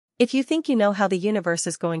If you think you know how the universe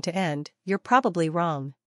is going to end, you're probably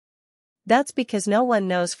wrong. That's because no one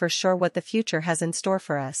knows for sure what the future has in store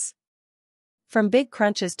for us. From big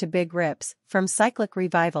crunches to big rips, from cyclic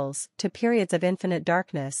revivals to periods of infinite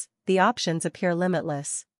darkness, the options appear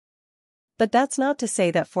limitless. But that's not to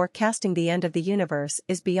say that forecasting the end of the universe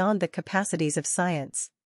is beyond the capacities of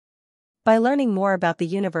science. By learning more about the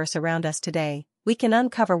universe around us today, we can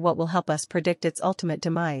uncover what will help us predict its ultimate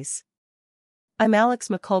demise. I'm Alex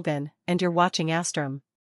McColgan, and you're watching Astrum.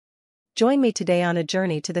 Join me today on a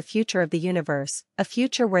journey to the future of the universe, a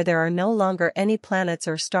future where there are no longer any planets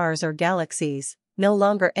or stars or galaxies, no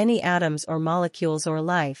longer any atoms or molecules or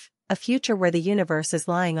life, a future where the universe is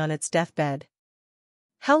lying on its deathbed.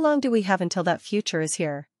 How long do we have until that future is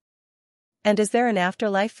here? And is there an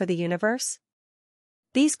afterlife for the universe?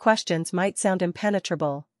 These questions might sound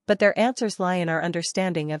impenetrable, but their answers lie in our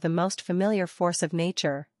understanding of the most familiar force of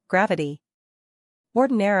nature, gravity.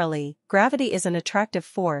 Ordinarily, gravity is an attractive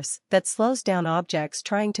force that slows down objects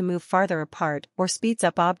trying to move farther apart or speeds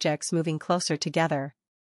up objects moving closer together.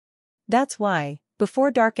 That's why, before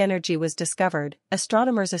dark energy was discovered,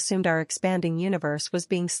 astronomers assumed our expanding universe was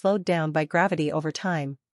being slowed down by gravity over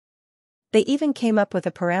time. They even came up with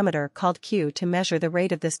a parameter called Q to measure the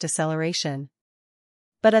rate of this deceleration.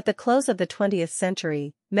 But at the close of the 20th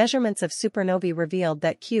century, measurements of supernovae revealed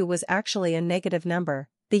that Q was actually a negative number.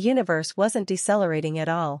 The universe wasn't decelerating at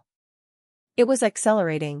all. It was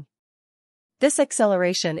accelerating. This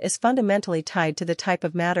acceleration is fundamentally tied to the type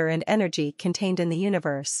of matter and energy contained in the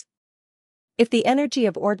universe. If the energy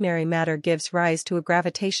of ordinary matter gives rise to a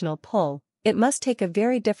gravitational pull, it must take a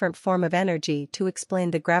very different form of energy to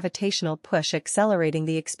explain the gravitational push accelerating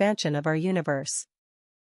the expansion of our universe.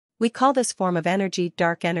 We call this form of energy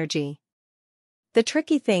dark energy. The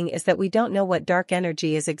tricky thing is that we don't know what dark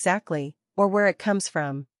energy is exactly, or where it comes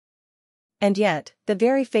from. And yet, the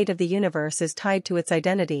very fate of the universe is tied to its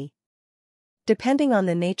identity. Depending on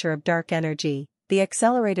the nature of dark energy, the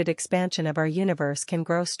accelerated expansion of our universe can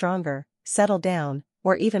grow stronger, settle down,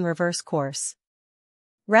 or even reverse course.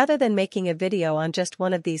 Rather than making a video on just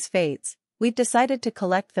one of these fates, we've decided to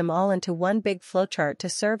collect them all into one big flowchart to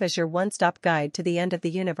serve as your one-stop guide to the end of the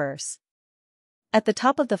universe. At the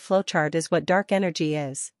top of the flowchart is what dark energy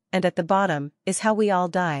is, and at the bottom is how we all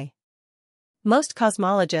die. Most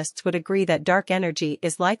cosmologists would agree that dark energy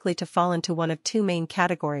is likely to fall into one of two main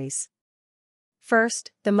categories.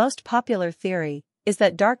 First, the most popular theory is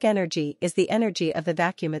that dark energy is the energy of the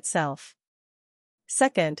vacuum itself.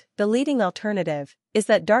 Second, the leading alternative is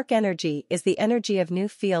that dark energy is the energy of new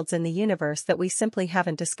fields in the universe that we simply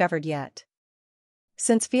haven't discovered yet.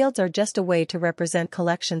 Since fields are just a way to represent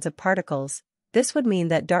collections of particles, this would mean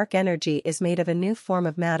that dark energy is made of a new form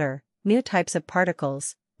of matter, new types of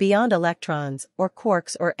particles, beyond electrons or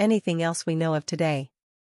quarks or anything else we know of today.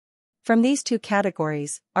 From these two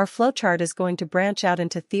categories, our flowchart is going to branch out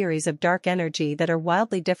into theories of dark energy that are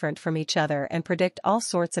wildly different from each other and predict all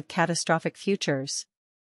sorts of catastrophic futures.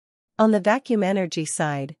 On the vacuum energy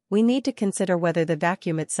side, we need to consider whether the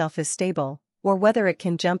vacuum itself is stable, or whether it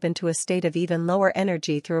can jump into a state of even lower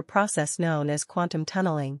energy through a process known as quantum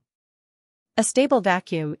tunneling. A stable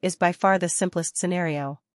vacuum is by far the simplest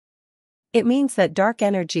scenario. It means that dark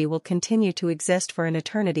energy will continue to exist for an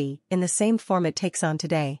eternity in the same form it takes on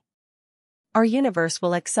today. Our universe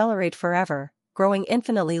will accelerate forever, growing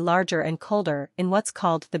infinitely larger and colder in what's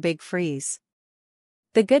called the Big Freeze.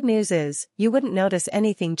 The good news is, you wouldn't notice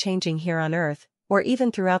anything changing here on Earth, or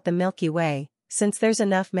even throughout the Milky Way, since there's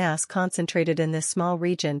enough mass concentrated in this small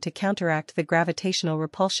region to counteract the gravitational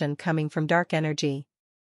repulsion coming from dark energy.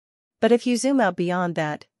 But if you zoom out beyond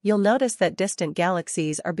that, you'll notice that distant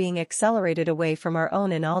galaxies are being accelerated away from our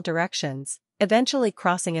own in all directions, eventually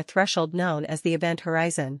crossing a threshold known as the event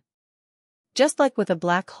horizon. Just like with a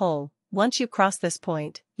black hole, once you cross this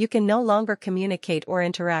point, you can no longer communicate or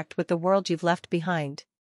interact with the world you've left behind.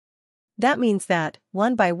 That means that,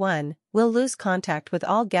 one by one, we'll lose contact with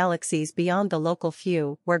all galaxies beyond the local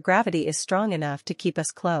few where gravity is strong enough to keep us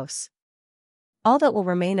close. All that will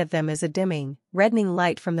remain of them is a dimming, reddening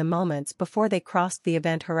light from the moments before they crossed the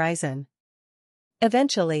event horizon.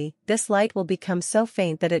 Eventually, this light will become so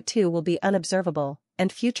faint that it too will be unobservable,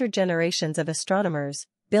 and future generations of astronomers,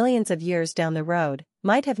 billions of years down the road,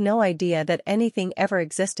 might have no idea that anything ever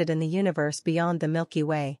existed in the universe beyond the Milky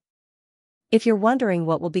Way. If you're wondering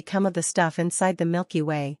what will become of the stuff inside the Milky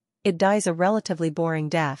Way, it dies a relatively boring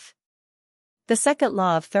death. The second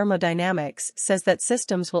law of thermodynamics says that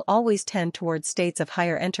systems will always tend towards states of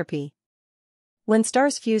higher entropy. When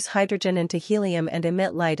stars fuse hydrogen into helium and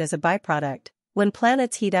emit light as a byproduct, when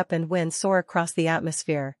planets heat up and winds soar across the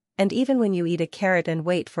atmosphere, and even when you eat a carrot and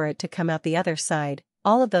wait for it to come out the other side,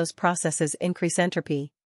 all of those processes increase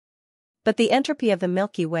entropy. But the entropy of the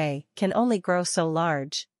Milky Way can only grow so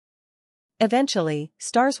large. Eventually,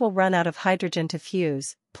 stars will run out of hydrogen to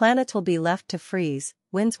fuse, planets will be left to freeze,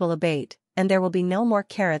 winds will abate, and there will be no more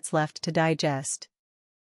carrots left to digest.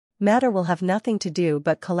 Matter will have nothing to do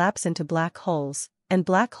but collapse into black holes, and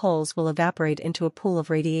black holes will evaporate into a pool of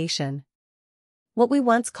radiation. What we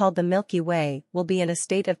once called the Milky Way will be in a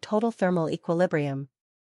state of total thermal equilibrium.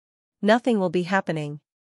 Nothing will be happening.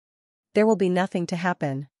 There will be nothing to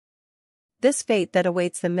happen. This fate that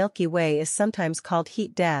awaits the Milky Way is sometimes called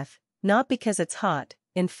heat death, not because it's hot,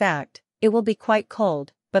 in fact, it will be quite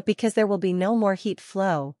cold, but because there will be no more heat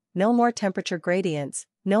flow, no more temperature gradients,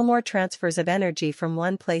 no more transfers of energy from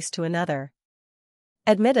one place to another.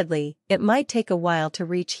 Admittedly, it might take a while to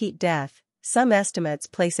reach heat death. Some estimates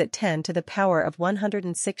place it 10 to the power of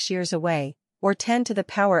 106 years away, or 10 to the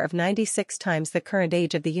power of 96 times the current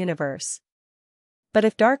age of the universe. But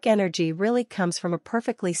if dark energy really comes from a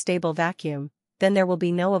perfectly stable vacuum, then there will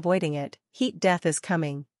be no avoiding it. Heat death is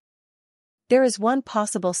coming. There is one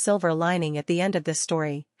possible silver lining at the end of this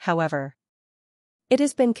story, however. It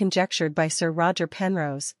has been conjectured by Sir Roger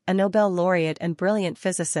Penrose, a Nobel laureate and brilliant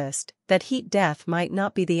physicist, that heat death might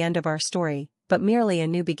not be the end of our story, but merely a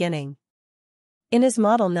new beginning. In his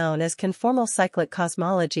model known as conformal cyclic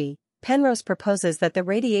cosmology, Penrose proposes that the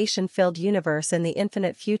radiation-filled universe in the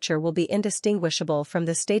infinite future will be indistinguishable from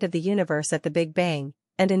the state of the universe at the Big Bang,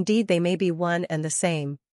 and indeed they may be one and the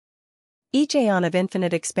same. Each aeon of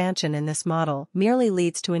infinite expansion in this model merely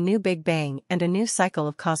leads to a new Big Bang and a new cycle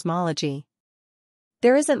of cosmology.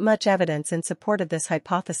 There isn't much evidence in support of this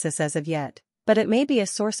hypothesis as of yet, but it may be a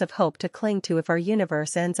source of hope to cling to if our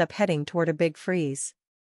universe ends up heading toward a big freeze.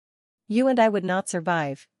 You and I would not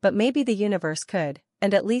survive, but maybe the universe could,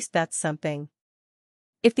 and at least that's something.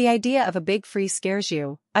 If the idea of a big freeze scares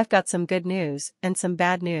you, I've got some good news and some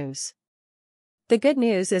bad news. The good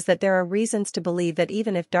news is that there are reasons to believe that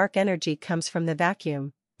even if dark energy comes from the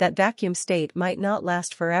vacuum, that vacuum state might not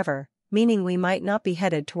last forever, meaning we might not be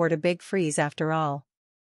headed toward a big freeze after all.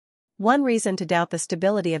 One reason to doubt the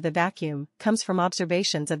stability of the vacuum comes from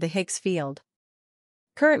observations of the Higgs field.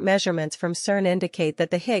 Current measurements from CERN indicate that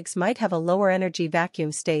the Higgs might have a lower energy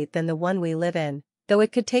vacuum state than the one we live in, though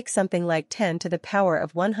it could take something like 10 to the power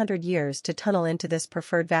of 100 years to tunnel into this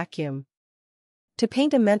preferred vacuum. To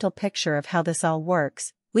paint a mental picture of how this all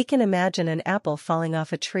works, we can imagine an apple falling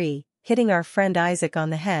off a tree, hitting our friend Isaac on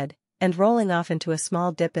the head, and rolling off into a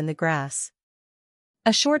small dip in the grass.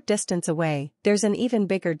 A short distance away, there's an even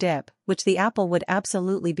bigger dip, which the apple would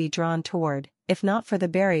absolutely be drawn toward, if not for the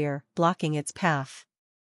barrier blocking its path.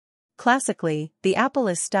 Classically, the apple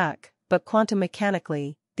is stuck, but quantum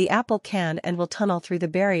mechanically, the apple can and will tunnel through the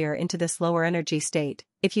barrier into this lower energy state,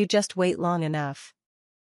 if you just wait long enough.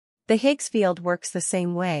 The Higgs field works the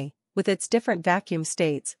same way, with its different vacuum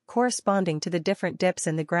states corresponding to the different dips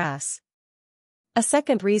in the grass. A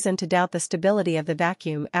second reason to doubt the stability of the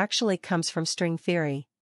vacuum actually comes from string theory.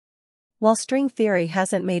 While string theory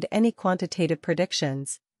hasn't made any quantitative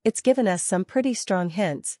predictions, it's given us some pretty strong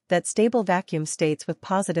hints that stable vacuum states with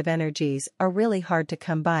positive energies are really hard to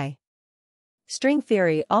come by. String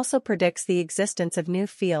theory also predicts the existence of new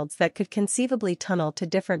fields that could conceivably tunnel to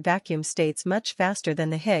different vacuum states much faster than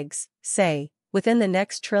the Higgs, say, within the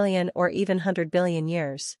next trillion or even 100 billion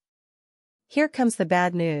years. Here comes the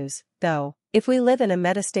bad news, though. If we live in a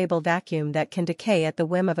metastable vacuum that can decay at the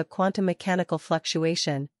whim of a quantum mechanical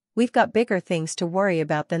fluctuation, we've got bigger things to worry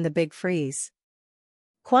about than the big freeze.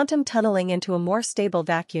 Quantum tunneling into a more stable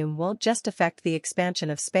vacuum won't just affect the expansion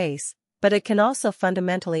of space, but it can also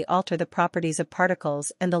fundamentally alter the properties of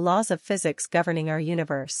particles and the laws of physics governing our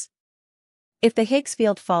universe. If the Higgs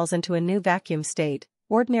field falls into a new vacuum state,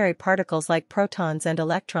 ordinary particles like protons and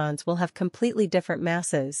electrons will have completely different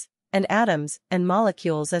masses, and atoms and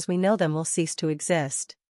molecules as we know them will cease to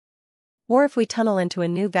exist. Or if we tunnel into a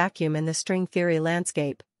new vacuum in the string theory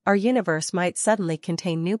landscape, our universe might suddenly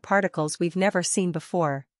contain new particles we've never seen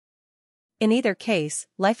before. In either case,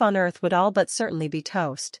 life on Earth would all but certainly be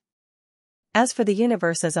toast. As for the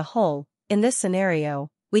universe as a whole, in this scenario,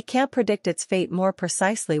 we can't predict its fate more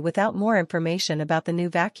precisely without more information about the new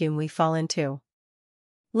vacuum we fall into.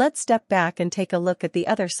 Let's step back and take a look at the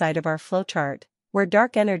other side of our flowchart, where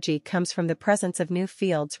dark energy comes from the presence of new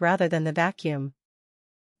fields rather than the vacuum.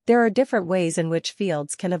 There are different ways in which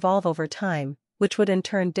fields can evolve over time, which would in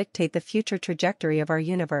turn dictate the future trajectory of our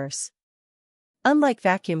universe. Unlike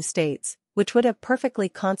vacuum states, which would have perfectly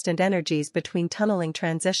constant energies between tunneling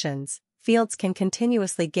transitions, fields can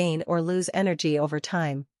continuously gain or lose energy over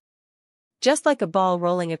time. Just like a ball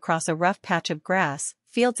rolling across a rough patch of grass,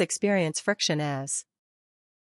 fields experience friction as